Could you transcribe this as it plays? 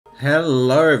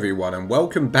Hello everyone and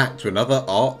welcome back to another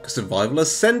ARK Survival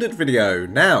Ascended video.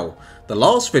 Now, the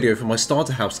last video for my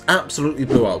starter house absolutely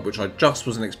blew up, which I just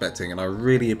wasn't expecting, and I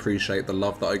really appreciate the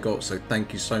love that I got, so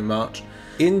thank you so much.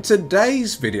 In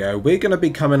today's video, we're going to be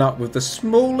coming up with the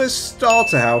smallest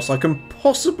starter house I can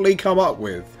possibly come up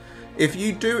with. If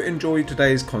you do enjoy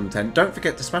today's content, don't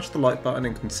forget to smash the like button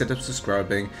and consider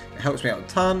subscribing. It helps me out a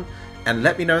ton, and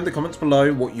let me know in the comments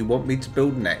below what you want me to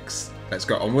build next. Let's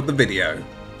get on with the video.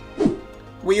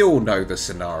 We all know the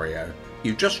scenario.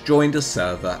 You've just joined a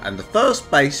server and the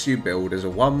first base you build is a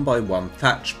 1x1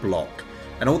 thatch block.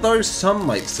 And although some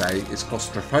might say it's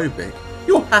claustrophobic,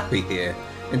 you're happy here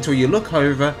until you look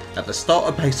over at the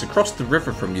starter base across the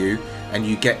river from you and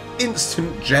you get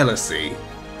instant jealousy.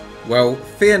 Well,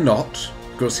 fear not,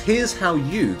 because here's how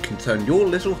you can turn your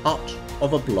little hut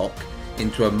of a block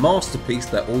into a masterpiece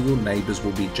that all your neighbours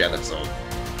will be jealous of.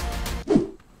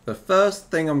 The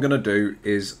first thing I'm going to do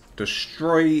is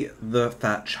destroy the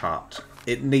thatch hut.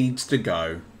 It needs to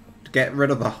go. Get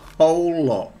rid of the whole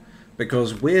lot.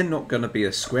 Because we're not going to be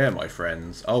a square, my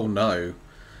friends. Oh no.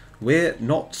 We're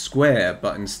not square,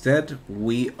 but instead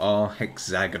we are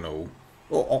hexagonal.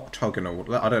 Or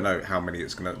octagonal. I don't know how many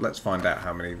it's going to... Let's find out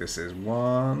how many this is.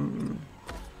 1,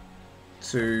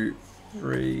 2,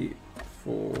 3,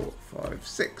 4, 5,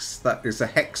 6. That is a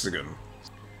hexagon.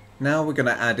 Now we're going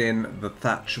to add in the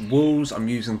thatch walls. I'm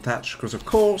using thatch because of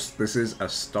course this is a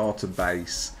starter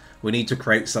base. We need to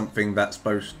create something that's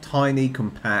both tiny,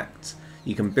 compact,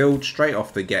 you can build straight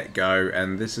off the get-go,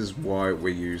 and this is why we're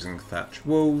using thatch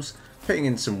walls. Putting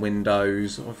in some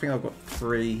windows. I think I've got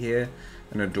 3 here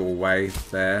and a doorway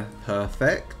there.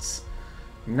 Perfect.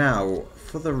 Now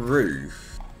for the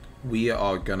roof, we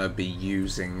are going to be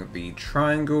using the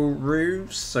triangle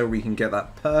roofs so we can get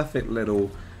that perfect little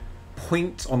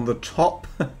point on the top.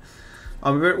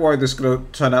 I'm a bit worried this is going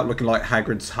to turn out looking like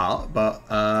Hagrid's hut, but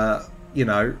you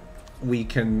know, we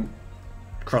can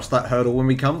cross that hurdle when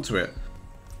we come to it.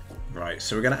 Right,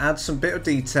 so we're going to add some bit of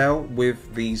detail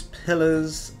with these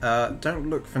pillars. Don't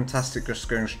look fantastic just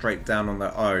going straight down on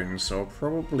their own, so I'll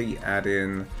probably add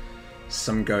in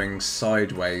some going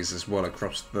sideways as well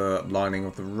across the lining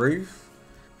of the roof.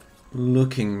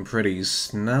 Looking pretty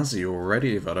snazzy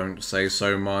already, if I don't say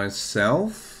so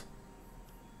myself.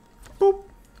 Boop.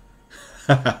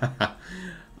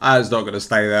 I was not going to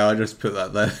stay there, I just put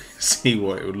that there to see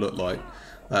what it would look like.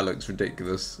 That looks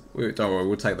ridiculous. Don't worry,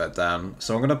 we'll take that down.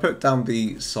 So I'm going to put down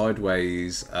the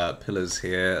sideways pillars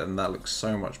here, and that looks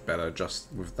so much better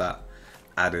just with that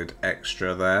added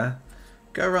extra there.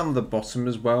 Go around the bottom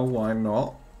as well, why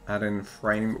not? Add in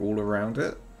frame all around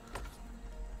it.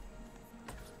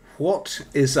 What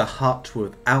is a hut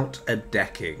without a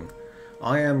decking?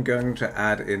 I am going to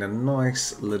add in a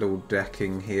nice little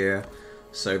decking here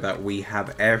so that we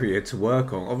have area to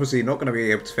work on. Obviously not going to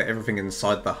be able to fit everything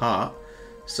inside the hut,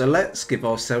 so let's give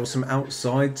ourselves some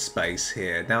outside space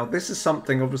here. Now this is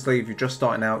something, obviously if you're just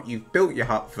starting out, you've built your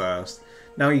hut first,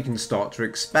 now you can start to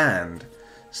expand.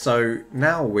 So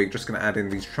now we're just going to add in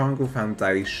these triangle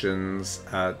foundations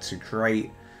to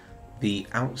create the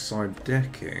outside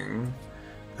decking.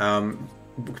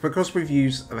 Because we've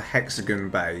used a hexagon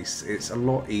base, it's a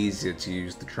lot easier to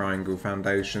use the triangle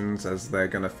foundations as they're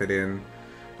going to fit in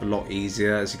a lot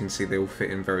easier. As you can see, they all fit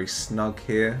in very snug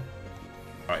here.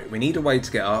 Right, we need a way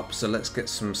to get up, so let's get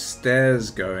some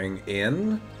stairs going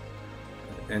in.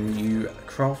 And you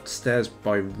craft stairs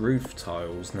by roof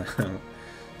tiles now.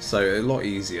 So a lot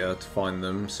easier to find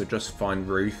them, so just find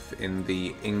roof in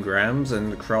the engrams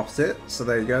and craft it. So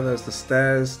there you go, there's the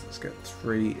stairs. Let's get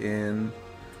 3 in.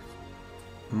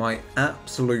 My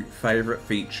absolute favourite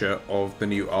feature of the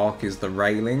new ARK is the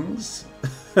railings.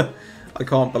 I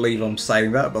can't believe I'm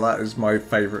saying that, but that is my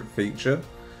favourite feature.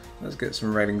 Let's get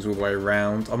some railings all the way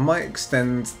around. I might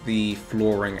extend the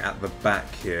flooring at the back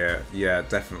here. Yeah,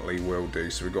 definitely will do.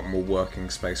 So we've got more working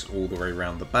space all the way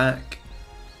around the back.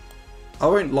 I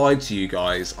won't lie to you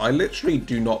guys, I literally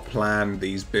do not plan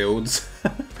these builds.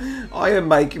 I am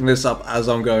making this up as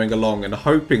I'm going along and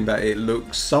hoping that it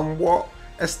looks somewhat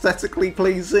aesthetically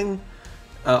pleasing.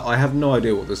 I have no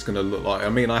idea what this is going to look like. I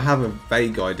mean, I have a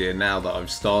vague idea now that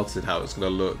I've started how it's going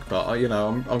to look, but you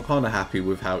know, I'm kind of happy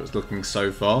with how it's looking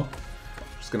so far. I'm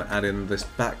just going to add in this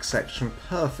back section,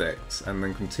 perfect, and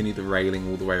then continue the railing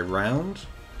all the way around.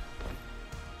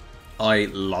 I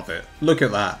love it. Look at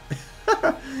that.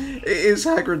 It is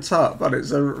Hagrid's hut, but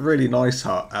it's a really nice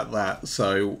hut at that.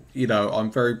 So, you know,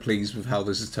 I'm very pleased with how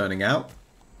this is turning out.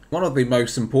 One of the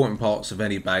most important parts of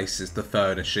any base is the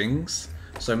furnishings.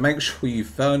 So make sure you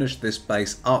furnish this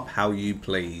base up how you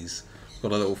please.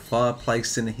 Got a little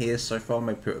fireplace in here so far,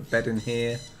 maybe put a bed in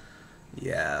here.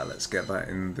 Yeah, let's get that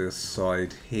in this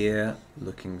side here.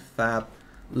 Looking fab.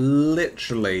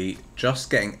 Literally just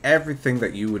getting everything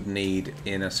that you would need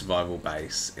in a survival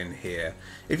base in here.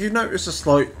 If you've noticed a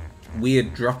slight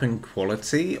weird drop in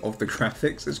quality of the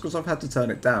graphics, it's because I've had to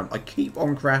turn it down. I keep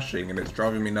on crashing and it's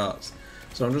driving me nuts.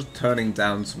 So I'm just turning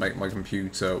down to make my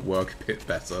computer work a bit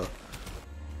better.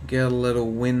 Get a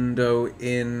little window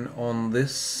in on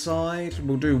this side.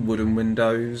 We'll do wooden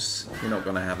windows. You're not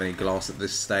going to have any glass at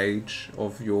this stage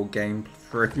of your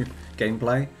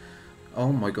gameplay.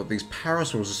 Oh my god, these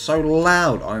parasols are so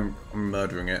loud. I'm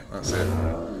murdering it. That's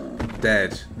it.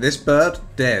 Dead. This bird,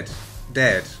 dead.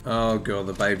 Dead. Oh god,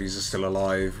 the babies are still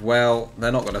alive. Well,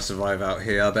 they're not going to survive out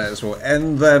here. I bet as well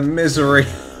end their misery.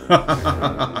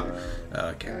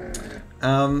 Okay.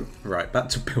 Right, back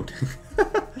to building.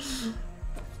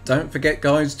 Don't forget,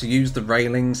 guys, to use the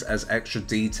railings as extra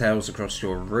details across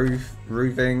your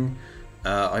roofing.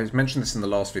 I mentioned this in the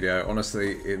last video.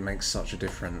 Honestly, it makes such a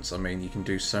difference. I mean, you can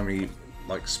do so many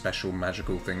like special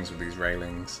magical things with these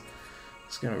railings.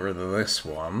 Let's get rid of this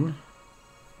one.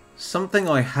 Something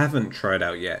I haven't tried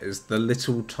out yet is the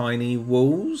little tiny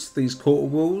walls, these quarter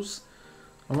walls.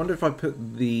 I wonder if I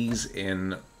put these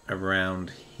in around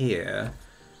here.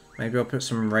 Maybe I'll put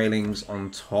some railings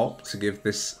on top to give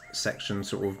this section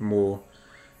sort of more,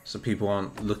 so people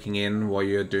aren't looking in while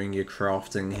you're doing your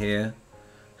crafting here.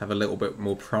 Have a little bit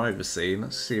more privacy.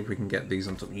 Let's see if we can get these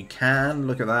on top. You can,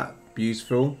 look at that,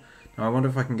 beautiful. Now I wonder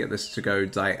if I can get this to go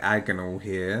diagonal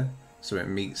here, so it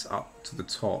meets up to the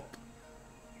top.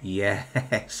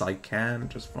 Yes, I can,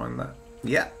 just find that.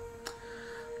 Yeah,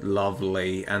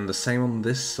 lovely. And the same on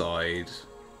this side.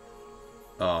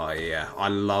 Oh yeah, I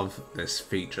love this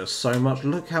feature so much.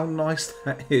 Look how nice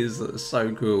that is. That's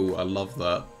so cool. I love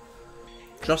that.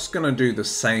 Just gonna do the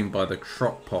same by the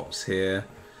crock pots here.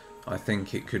 I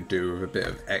think it could do with a bit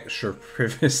of extra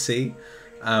privacy.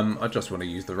 I just want to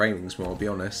use the railings more, I'll be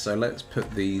honest. So let's put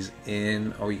these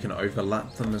in. Oh, you can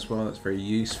overlap them as well. That's very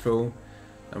useful.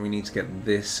 And we need to get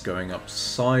this going up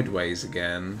sideways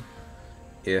again,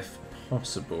 if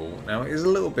possible. Now, it is a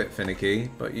little bit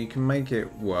finicky, but you can make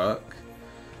it work.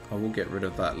 I will get rid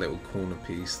of that little corner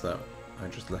piece that I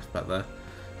just left back there.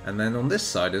 And then on this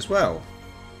side as well.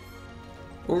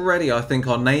 Already I think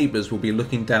our neighbours will be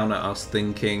looking down at us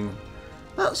thinking,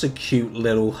 that's a cute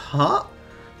little hut.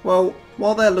 Well,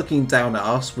 while they're looking down at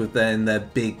us with their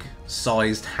big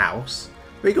sized house,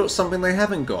 we got something they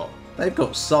haven't got. They've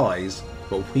got size,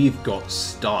 but we've got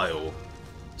style.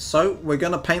 So we're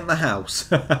going to paint the house.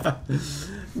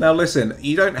 Now listen,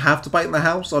 you don't have to paint the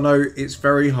house. I know it's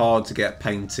very hard to get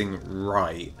painting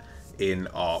right in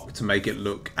ARK to make it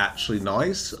look actually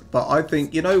nice. But I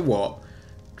think, you know what?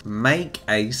 Make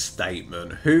a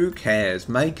statement. Who cares?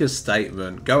 Make a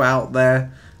statement. Go out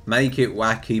there. Make it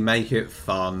wacky. Make it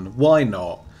fun. Why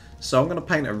not? So I'm going to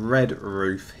paint a red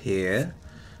roof here.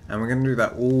 And we're going to do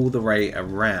that all the way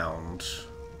around.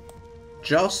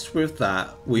 Just with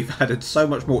that, we've added so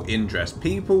much more interest.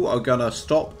 People are going to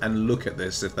stop and look at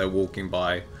this if they're walking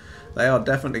by. They are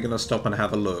definitely going to stop and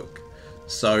have a look.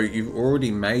 So you've already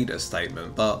made a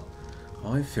statement, but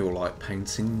I feel like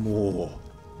painting more.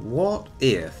 What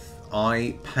if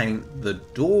I paint the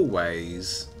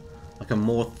doorways like a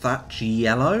more thatch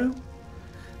yellow?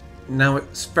 Now,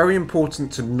 it's very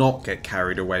important to not get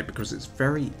carried away because it's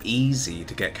very easy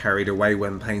to get carried away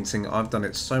when painting. I've done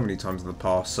it so many times in the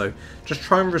past, so just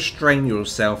try and restrain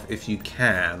yourself if you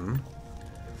can.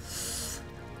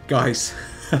 Guys,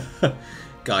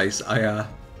 guys, I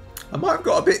might have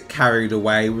got a bit carried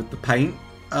away with the paint.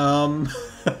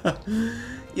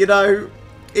 You know,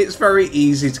 it's very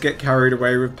easy to get carried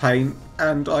away with paint,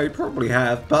 and I probably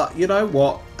have, but you know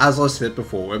what? As I said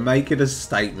before, we're making a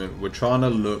statement. We're trying to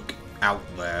look out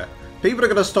there. People are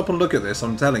going to stop and look at this,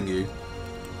 I'm telling you.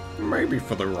 Maybe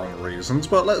for the wrong reasons,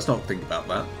 but let's not think about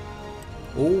that.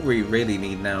 All we really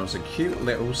need now is a cute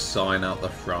little sign out the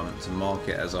front to mark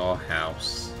it as our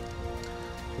house.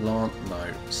 No,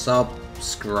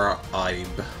 subscribe.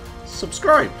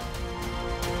 Subscribe.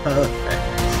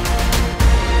 Perfect.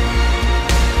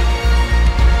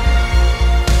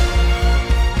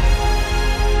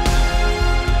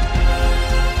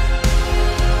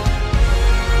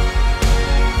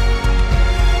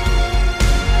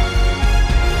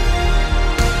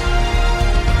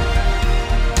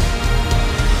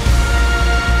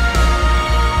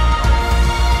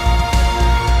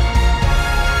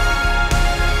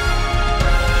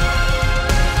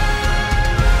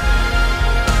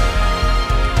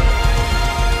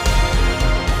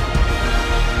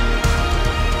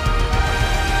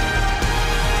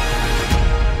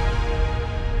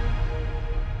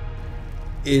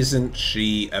 isn't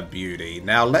she a beauty?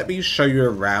 Now let me show you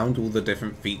around all the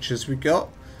different features we've got.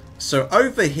 So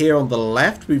over here on the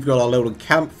left, we've got our little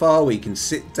campfire where you can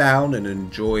sit down and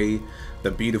enjoy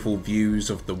the beautiful views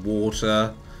of the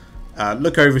water.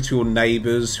 Look over to your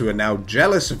neighbours who are now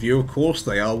jealous of you. Of course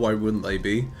they are, why wouldn't they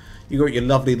be? You got your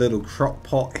lovely little crock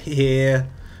pot here.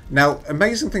 Now,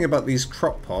 amazing thing about these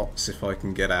crock pots, if I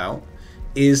can get out,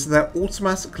 is they're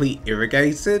automatically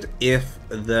irrigated if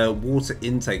the water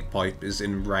intake pipe is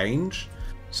in range.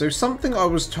 So something I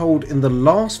was told in the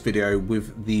last video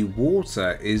with the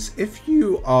water is if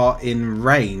you are in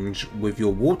range with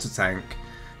your water tank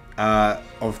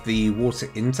of the water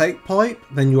intake pipe,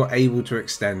 then you're able to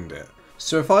extend it.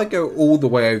 So if I go all the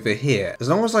way over here, as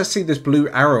long as I see this blue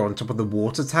arrow on top of the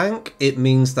water tank, it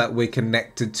means that we're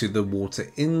connected to the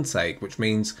water intake, which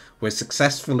means we're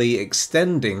successfully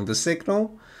extending the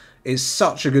signal. It's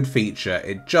such a good feature.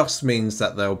 It just means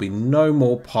that there'll be no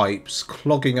more pipes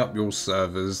clogging up your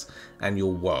servers and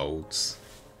your worlds.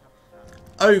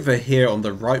 Over here on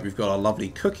the right, we've got our lovely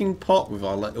cooking pot with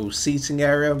our little seating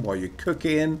area while you're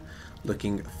cooking,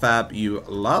 looking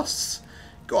fabulous.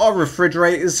 Got our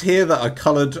refrigerators here that are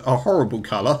coloured a horrible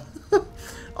colour.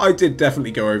 I did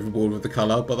definitely go overboard with the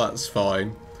colour, but that's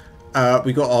fine.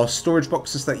 We got our storage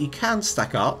boxes that you can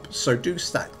stack up, so do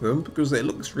stack them because it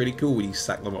looks really cool when you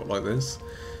stack them up like this.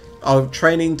 Our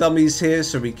training dummies here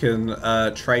so we can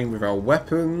train with our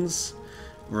weapons.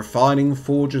 Refining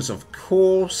forges, of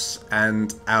course,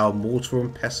 and our mortar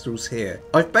and pestles here.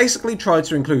 I've basically tried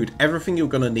to include everything you're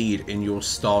going to need in your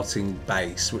starting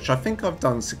base, which I think I've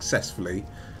done successfully.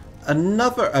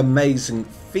 Another amazing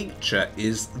feature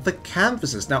is the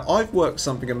canvases. Now, I've worked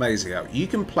something amazing out. You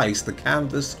can place the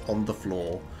canvas on the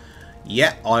floor.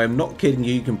 Yeah, I am not kidding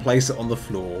you, you can place it on the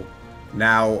floor.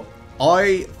 Now,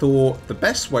 I thought the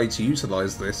best way to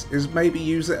utilise this is maybe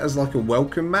use it as like a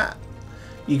welcome mat.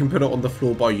 You can put it on the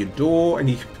floor by your door and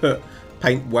you can put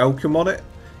paint welcome on it.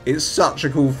 It's such a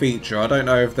cool feature. I don't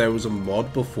know if there was a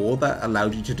mod before that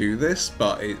allowed you to do this,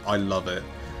 but I love it.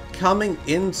 Coming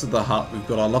into the hut, we've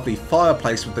got our lovely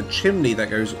fireplace with a chimney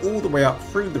that goes all the way up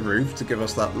through the roof to give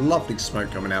us that lovely smoke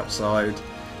coming outside.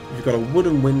 We've got a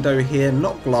wooden window here,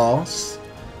 not glass,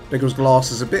 because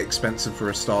glass is a bit expensive for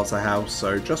a starter house,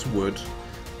 so just wood.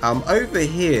 Over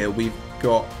here, we've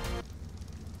got...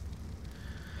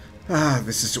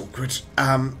 this is awkward.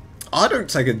 I don't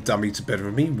take a dummy to bed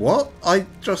with me. What? I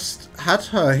just had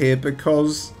her here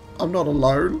because I'm not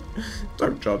alone.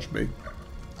 Don't judge me.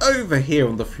 Over here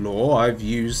on the floor, I've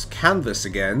used canvas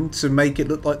again to make it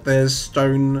look like there's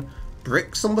stone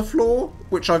bricks on the floor,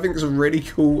 which I think is a really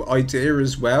cool idea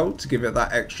as well, to give it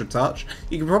that extra touch.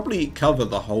 You can probably cover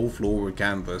the whole floor with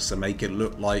canvas and make it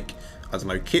look like, I don't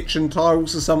know, kitchen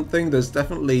tiles or something. There's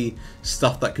definitely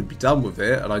stuff that could be done with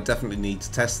it, and I definitely need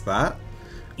to test that.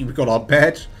 We've got our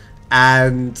bed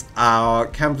and our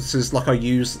canvases like I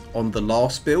used on the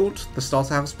last build, the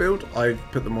starter house build. I've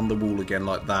put them on the wall again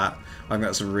like that. I think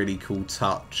that's a really cool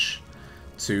touch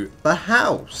to the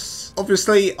house.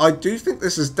 Obviously, I do think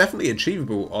this is definitely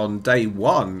achievable on day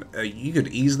one. You could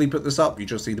easily put this up. You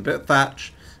just need a bit of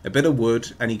thatch, a bit of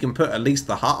wood, and you can put at least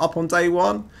the hut up on day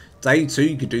one. Day two,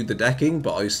 you could do the decking,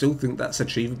 but I still think that's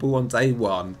achievable on day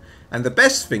one. And the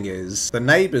best thing is, the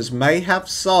neighbours may have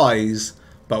size,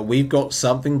 but we've got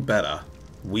something better.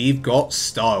 We've got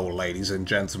style, ladies and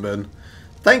gentlemen.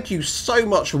 Thank you so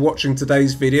much for watching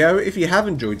today's video. If you have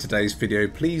enjoyed today's video,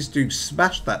 please do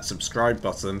smash that subscribe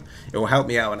button. It will help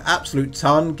me out an absolute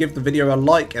ton. Give the video a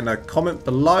like and a comment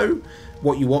below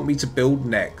what you want me to build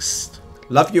next.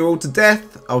 Love you all to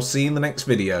death. I'll see you in the next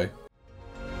video.